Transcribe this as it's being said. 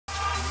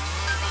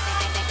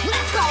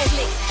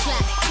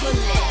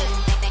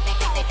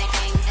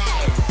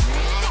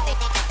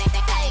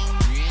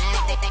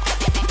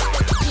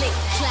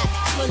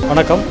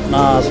வணக்கம்,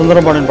 நான்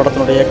சுந்தரபாண்டியன்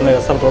படத்தினுடைய இயக்குனர்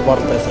எஸ்.எல்.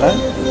 பிரபாகரன் பேசுகிறேன்.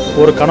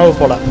 ஒரு கனவு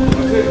போல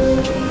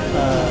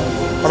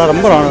படம்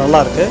ரொம்ப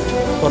நல்லா இருக்குது.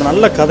 ஒரு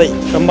நல்ல கதை,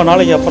 ரொம்ப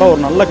நாளைக்கு அப்புறம்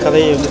ஒரு நல்ல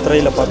கதையை வந்து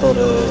திரையில் பார்த்த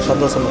ஒரு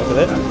சந்தோஷம்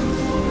இருக்குது.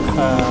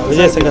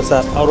 விஜயசங்கர்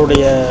சார்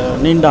அவருடைய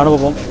நீண்ட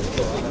அனுபவம்,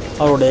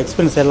 அவருடைய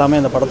எக்ஸ்பீரியன்ஸ் எல்லாமே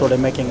இந்த படத்தோடைய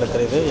மேக்கிங்கில்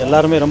தெரியுது.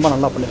 எல்லாருமே ரொம்ப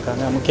நல்லா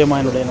பண்ணியிருக்காங்க.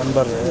 முக்கியமாக என்னுடைய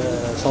நண்பர்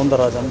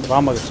சவுந்தரராஜன்,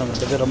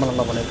 ராமகிருஷ்ணன் ரொம்ப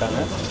நல்லா பண்ணியிருக்காங்க.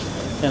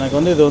 எனக்கு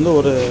வந்து இது வந்து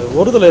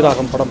ஒரு தலை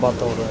ராகம் படம்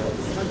பார்த்த ஒரு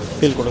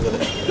ஃபீல் கொடுக்குது.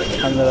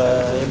 அந்த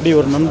எப்படி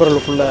ஒரு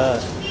நண்பர்களுக்குள்ள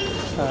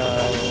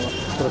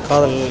ஒரு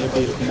காதல்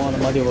எப்படி இருக்குமோ அந்த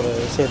மாதிரி ஒரு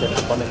விஷயத்தை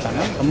எடுத்து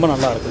பண்ணியிருக்காங்க. ரொம்ப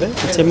நல்லா இருக்குது.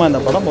 நிச்சயமாக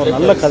இந்த படம் ஒரு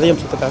நல்ல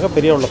கதையம்சத்துக்காக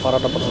பெரிய உள்ள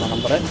பாராட்டப்பட்டு நான்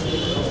நம்புகிறேன்.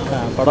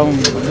 படம்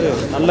வந்து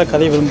நல்ல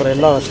கதை விரும்புகிற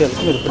எல்லா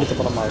ரசிகர்களுக்கும் இது பிடித்த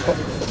படமாக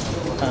இருக்கும்.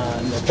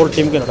 இந்த ஹோல்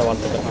டீமுக்கு என்னோடய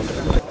வாழ்த்துக்கள். நன்றி.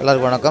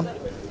 எல்லாருக்கும் வணக்கம்.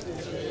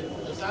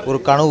 ஒரு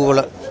கனவு போல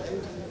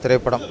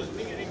திரைப்படம்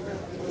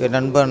என்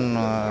நண்பன்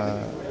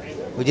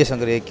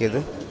விஜயசங்கர் இயக்கியது.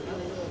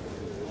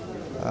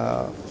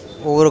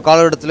 ஒவ்வொரு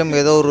காலகட்டத்திலும்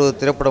ஏதோ ஒரு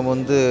திரைப்படம்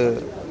வந்து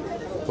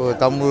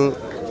தமிழ்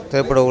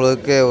திரைப்பட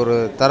உலகுக்கே ஒரு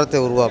தரத்தை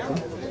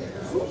உருவாக்கும்.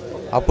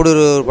 அப்படி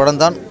ஒரு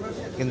படம் தான்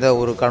இந்த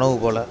ஒரு கனவு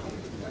போல்.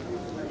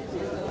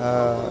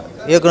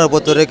 இயக்குனர்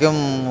பொறுத்த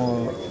வரைக்கும்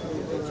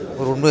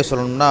ஒரு உண்மையை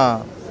சொல்லணும்னா,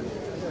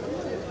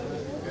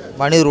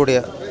 மனிதருடைய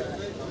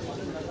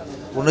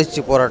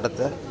உணர்ச்சி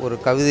போராட்டத்தை ஒரு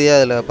கவிதையாக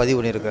அதில் பதிவு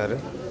பண்ணியிருக்காரு.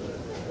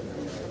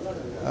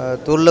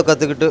 தொழிலை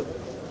கற்றுக்கிட்டு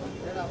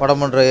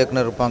படம் பண்ணுற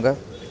இயக்குனர் இருப்பாங்க,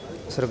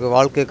 சிலருக்கு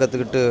வாழ்க்கையை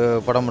கற்றுக்கிட்டு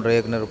படம் பண்ணுற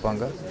இயக்குனர்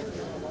இருப்பாங்க.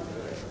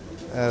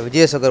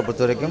 விஜயசங்கர்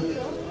பொறுத்த வரைக்கும்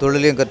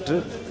தொழிலையும் கற்று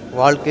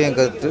வாழ்க்கையும்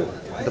கற்று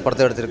இந்த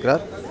படத்தை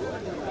எடுத்திருக்கிறார்.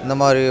 இந்த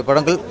மாதிரி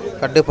படங்கள்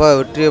கண்டிப்பாக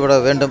வெற்றி பெற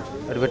வேண்டும்.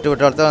 வெற்றி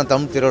பெற்றால்தான்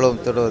தமிழ்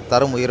திரையுலகத்தோட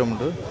தரம் உயரும்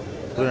என்று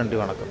நன்றி.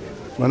 வணக்கம்.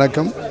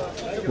 வணக்கம்.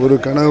 ஒரு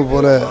கனவு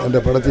போல அந்த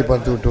படத்தை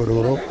பார்த்து விட்டு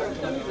வருகிறோம்.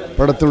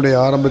 படத்தினுடைய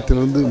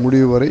ஆரம்பத்திலிருந்து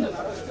முடிவு வரை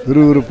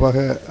விறுவிறுப்பாக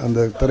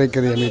அந்த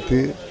திரைக்கதை அமைத்து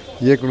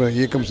இயக்குனர்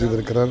இயக்கம்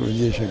செய்திருக்கிறார்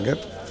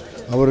விஜயசங்கர்.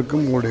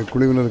 அவருக்கும் உங்களுடைய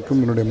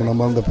குழுவினருக்கும் என்னுடைய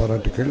மனமார்ந்த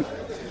பாராட்டுக்கள்.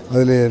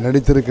 அதில்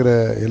நடித்திருக்கிற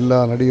எல்லா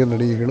நடிகர்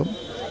நடிகைகளும்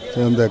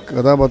அந்த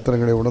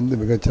கதாபாத்திரங்களை உணர்ந்து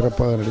மிகச்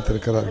சிறப்பாக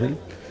நடித்திருக்கிறார்கள்.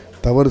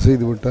 தவறு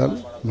செய்துவிட்டால்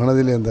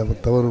மனதிலே அந்த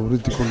தவறு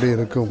உறுத்தி கொண்டே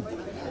இருக்கும்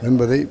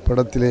என்பதை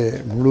படத்திலே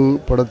முழு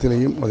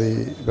படத்திலேயும் அதை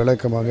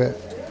விளக்கமாக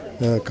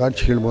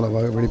காட்சிகள்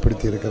மூலமாக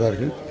வெளிப்படுத்தி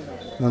இருக்கிறார்கள்.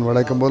 நான்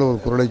வழக்கம் போல ஒரு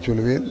குரலை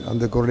சொல்லுவேன்.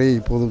 அந்த குரலை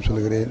இப்போதும்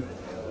சொல்கிறேன்.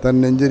 தன்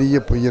நெஞ்சறிய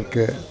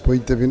பொய்யற்க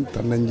பொய்த்தபின்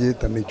தன்னெஞ்சே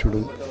தன்னை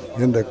சுடும்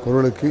என்ற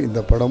குரலுக்கு இந்த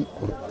படம்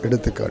ஒரு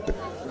எடுத்துக்காட்டு.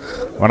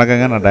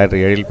 வணக்கங்க, நான்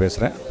டைரக்டர் எழில்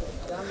பேசுகிறேன்.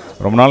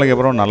 ரொம்ப நாளைக்கு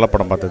அப்புறம் நல்ல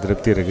படம் பார்த்த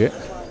திருப்தி இருக்குது.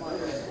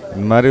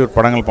 இந்த மாதிரி ஒரு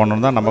படங்கள்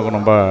பண்ணணும் தான் நமக்கு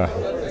ரொம்ப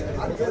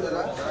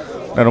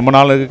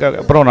நாளுக்கு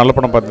அப்புறம் நல்ல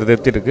படம் பார்த்து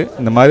திருப்தி இருக்குது.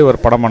 இந்த மாதிரி ஒரு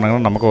படம்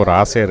பண்ணாங்கன்னா நமக்கு ஒரு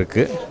ஆசை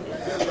இருக்குது.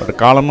 பட்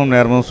காலமும்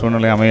நேரமும்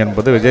சூழ்நிலை அமையும்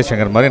என்பது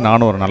விஜயசங்கர் மாதிரி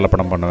நானும் ஒரு நல்ல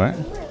படம் பண்ணுவேன்.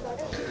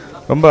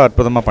 ரொம்ப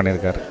அற்புதமாக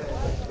பண்ணியிருக்காரு.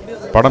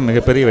 படம்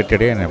மிகப்பெரிய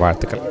வெற்றியடைய என்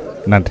வாழ்த்துக்கள்.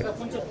 நன்றி.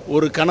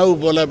 ஒரு கனவு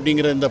போல்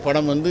அப்படிங்கிற இந்த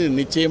படம் வந்து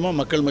நிச்சயமாக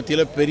மக்கள்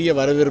மத்தியில் பெரிய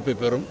வரவேற்பை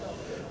பெறும்.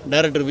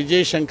 டைரக்டர்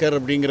விஜயசங்கர்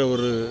அப்படிங்கிற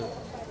ஒரு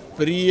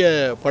பெரிய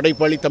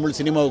படைப்பாளி தமிழ்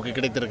சினிமாவுக்கு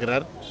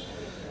கிடைத்திருக்கிறார்.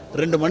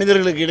 ரெண்டு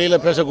மனிதர்களுக்கு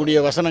இடையில் பேசக்கூடிய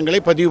வசனங்களை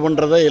பதிவு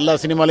பண்ணுறதை எல்லா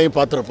சினிமாலையும்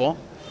பார்த்துருப்போம்.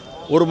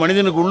 ஒரு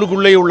மனிதனுக்கு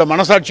உள்ளுக்குள்ளே உள்ள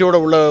மனசாட்சியோட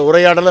உள்ள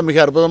உரையாடலை மிக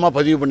அற்புதமாக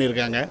பதிவு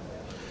பண்ணியிருக்காங்க.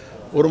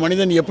 ஒரு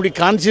மனிதன் எப்படி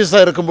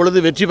கான்சியஸாக இருக்கும் பொழுது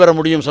வெற்றி பெற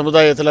முடியும்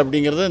சமுதாயத்தில்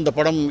அப்படிங்கிறத இந்த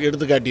படம்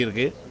எடுத்து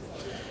காட்டியிருக்கு.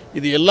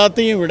 இது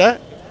எல்லாத்தையும் விட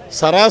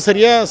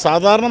சராசரியாக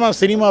சாதாரணமாக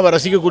சினிமாவை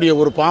ரசிக்கக்கூடிய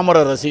ஒரு பாமர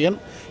ரசிகன்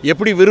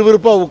எப்படி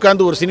விறுவிறுப்பாக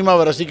உட்கார்ந்து ஒரு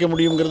சினிமாவை ரசிக்க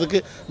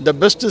முடியுங்கிறதுக்கு the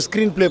best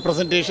screen play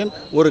presentation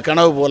ஒரு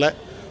கனவு போல.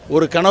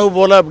 ஒரு கனவு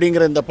போல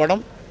அப்படிங்கிற இந்த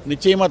படம்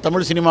நிச்சயமாக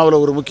தமிழ்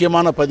சினிமாவில் ஒரு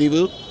முக்கியமான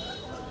பதிவு,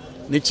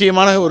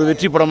 நிச்சயமான ஒரு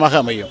வெற்றி படமாக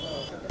அமையும்.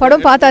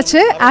 படம்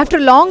பார்த்தாச்சு.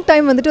 ஆஃப்டர் லாங்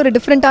டைம் வந்துட்டு ஒரு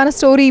டிஃப்ரெண்ட்டான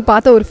ஸ்டோரி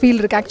பார்த்த ஒரு ஃபீல்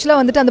இருக்குது.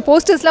 ஆக்சுவலாக வந்துட்டு அந்த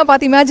போஸ்டர்ஸ்லாம்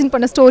பார்த்து இமேஜின்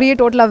பண்ண ஸ்டோரியே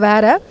டோட்டலாக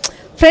வேறு.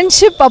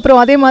 ஃப்ரெண்ட்ஷிப், அப்புறம்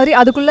அதே மாதிரி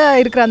அதுக்குள்ளே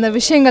இருக்கிற அந்த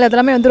விஷயங்கள்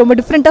அதெல்லாமே வந்து ரொம்ப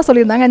டிஃப்ரெண்ட்டாக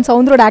சொல்லியிருந்தாங்க. அண்ட்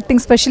சவுந்தரோட ஆக்டிங்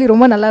ஸ்பெஷலி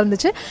ரொம்ப நல்லா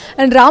இருந்துச்சு.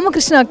 அண்ட்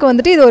ராமகிருஷ்ணாவுக்கு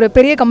வந்துட்டு இது ஒரு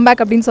பெரிய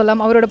கம்பேக் அப்படின்னு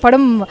சொல்லலாம். அவரோட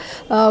படம்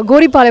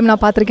கோரிப்பாளையம்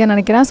நான் பார்த்துருக்கேன்னு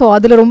நினைக்கிறேன். ஸோ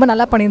அதில் ரொம்ப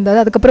நல்லா பண்ணியிருந்தாரு.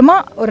 அதுக்கப்புறமா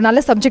ஒரு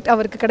நல்ல சப்ஜெக்ட்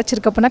அவருக்கு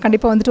கிடச்சிருக்கு அப்படின்னா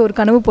கண்டிப்பாக வந்துட்டு ஒரு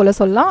கனவு போல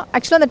சொல்லலாம்.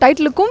 ஆக்சுவலாக அந்த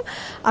டைட்டிலுக்கும்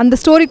அந்த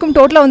ஸ்டோரிக்கும்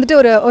டோட்டலாக வந்துட்டு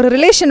ஒரு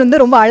ரிலேஷன்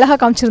வந்து ரொம்ப அழகாக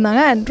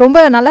காமிச்சிருந்தாங்க. அண்ட்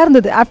ரொம்ப நல்லா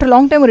இருந்தது. ஆஃப்டர்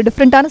லாங் டைம் ஒரு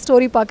டிஃப்ரெண்ட்டான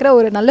ஸ்டோரி பார்க்குற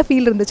ஒரு நல்ல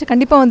ஃபீல் இருந்துச்சு.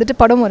 கண்டிப்பாக வந்துட்டு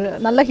படம் ஒரு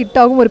நல்ல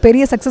ஹிட் ஆகும், ஒரு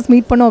பெரிய சக்ஸஸ்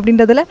மீட் பண்ணும்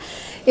அப்படின்றதுல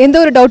எந்த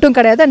ஒரு டவுட்டும்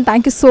கிடையாது. And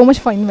thank you so much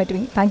for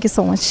inviting. Thank you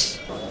so much.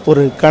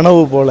 ஒரு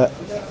கனவு போல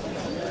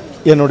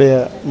என்னுடைய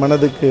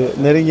மனதுக்கு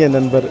நெருங்கிய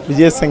நண்பர்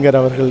விஜயசங்கர்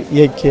அவர்கள்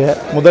இயக்கிய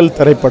முதல்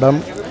திரைப்படம்.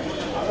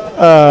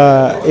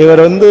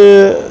 இவர் வந்து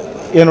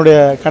என்னுடைய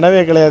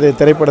கனவே கிடையாது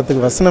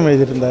திரைப்படத்துக்கு வசனம்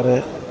எழுதியிருந்தார்.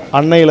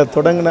 அன்னையில்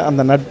தொடங்கின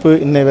அந்த நட்பு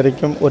இன்னை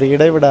வரைக்கும் ஒரு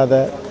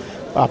இடைவிடாத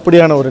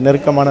அப்படியான ஒரு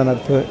நெருக்கமான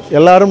நட்பு.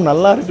 எல்லாரும்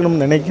நல்லா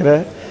இருக்கணும்னு நினைக்கிற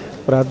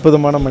ஒரு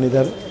அற்புதமான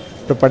மனிதர்,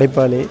 ஒரு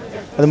படைப்பாளி.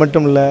 அது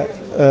மட்டும் இல்லை,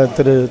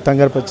 திரு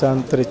தங்கர் பச்சான்,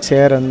 திரு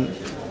சேரன்,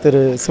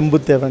 திரு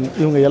சிம்புத்தேவன்,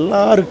 இவங்க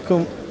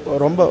எல்லாருக்கும்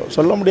ரொம்ப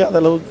சொல்ல முடியாத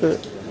அளவுக்கு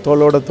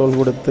தோளோட தோள்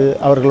கொடுத்து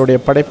அவர்களுடைய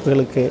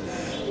படைப்புகளுக்கு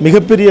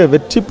மிகப்பெரிய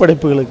வெற்றி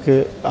படைப்புகளுக்கு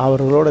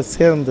அவர்களோடு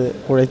சேர்ந்து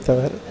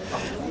உழைத்தவர்.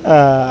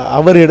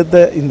 அவர் எடுத்த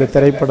இந்த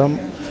திரைப்படம்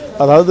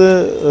அதாவது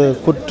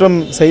குற்றம்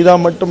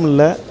செய்தால் மட்டும்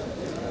இல்லை,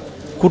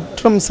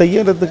 குற்றம்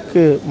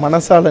செய்யறதுக்கு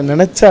மனசால்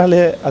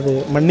நினச்சாலே அது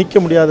மன்னிக்க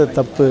முடியாத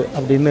தப்பு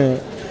அப்படின்னு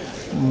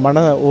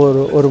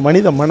ஒரு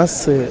மனித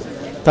மனசு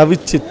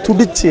தவிச்சு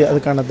துடித்து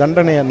அதுக்கான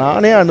தண்டனையை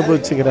நானே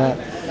அனுபவிச்சுக்கிறேன்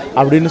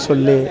அப்படின்னு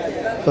சொல்லி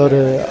ஒரு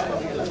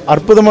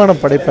அற்புதமான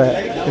படைப்பை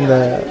இந்த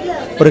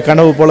ஒரு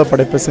கனவு போல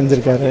படைப்பை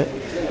செஞ்சுருக்காரு.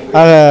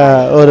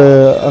 ஒரு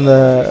அந்த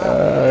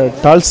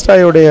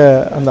டால்ஸ்டாயோடைய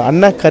அந்த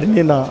அண்ணா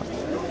கர்னினா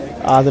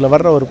அதில்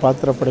வர்ற ஒரு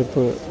பாத்திர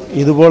படைப்பு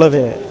இது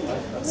போலவே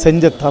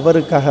செஞ்ச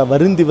தவறுக்காக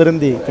வருந்தி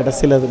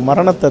கடைசியில் அது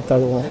மரணத்தை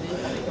தழுவும்.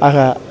 ஆக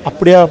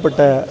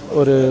அப்படியாப்பட்ட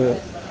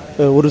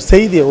ஒரு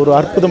செய்தியை, ஒரு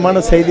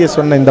அற்புதமான செய்தியை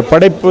சொன்ன இந்த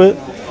படைப்பு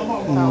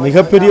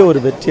மிகப்பெரிய ஒரு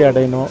வெற்றி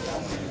அடையணும்.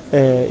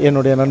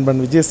 என்னுடைய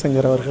நண்பன்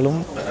விஜயசங்கர் அவர்களும்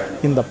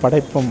இந்த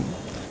படைப்பும்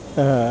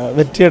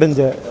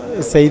வெற்றியடைஞ்ச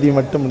செய்தி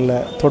மட்டும் இல்லை,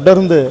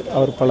 தொடர்ந்து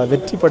அவர் பல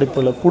வெற்றி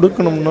படைப்புகளை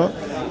கொடுக்கணும்னு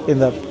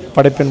இந்த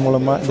படைப்பின்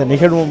மூலமாக, இந்த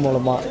நிகழ்வு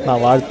மூலமாக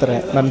நான்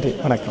வாழ்த்துறேன். நன்றி,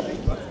 வணக்கம்.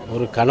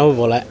 ஒரு கனவு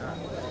போல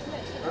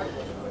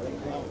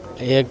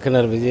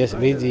இயக்குனர்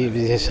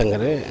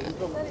விஜயசங்கர்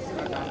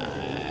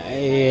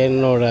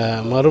என்னோட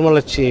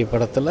மறுமலர்ச்சி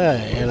படத்தில்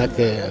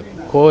எனக்கு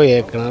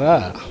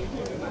இயக்குனராக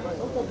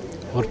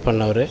ஒர்க்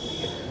பண்ணவர்.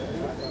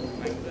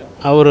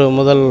 அவர்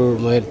முதல்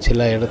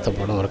முயற்சியில் எடுத்த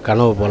படம் ஒரு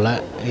கனவு போல்.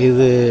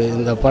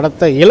 இந்த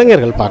படத்தை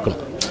இளைஞர்கள்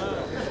பார்க்கணும்.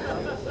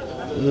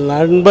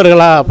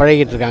 நண்பர்களாக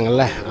பழகிட்டு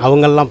இருக்காங்கல்ல,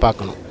 அவங்கெல்லாம்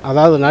பார்க்கணும்.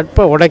 அதாவது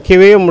நட்பை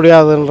உடைக்கவே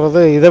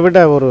முடியாதுன்றது இதை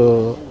விட ஒரு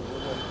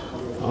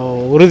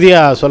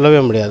உறுதியாக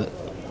சொல்லவே முடியாது.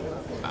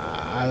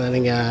 அதை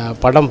நீங்கள்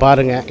படம்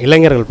பாருங்கள்,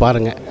 இளைஞர்கள்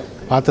பாருங்கள்,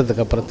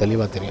 பார்த்ததுக்கப்புறம்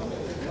தெளிவாக தெரியும்.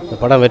 இந்த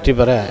படம் வெற்றி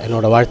பெற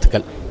என்னோடய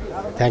வாழ்த்துக்கள்.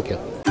 தேங்க்யூ.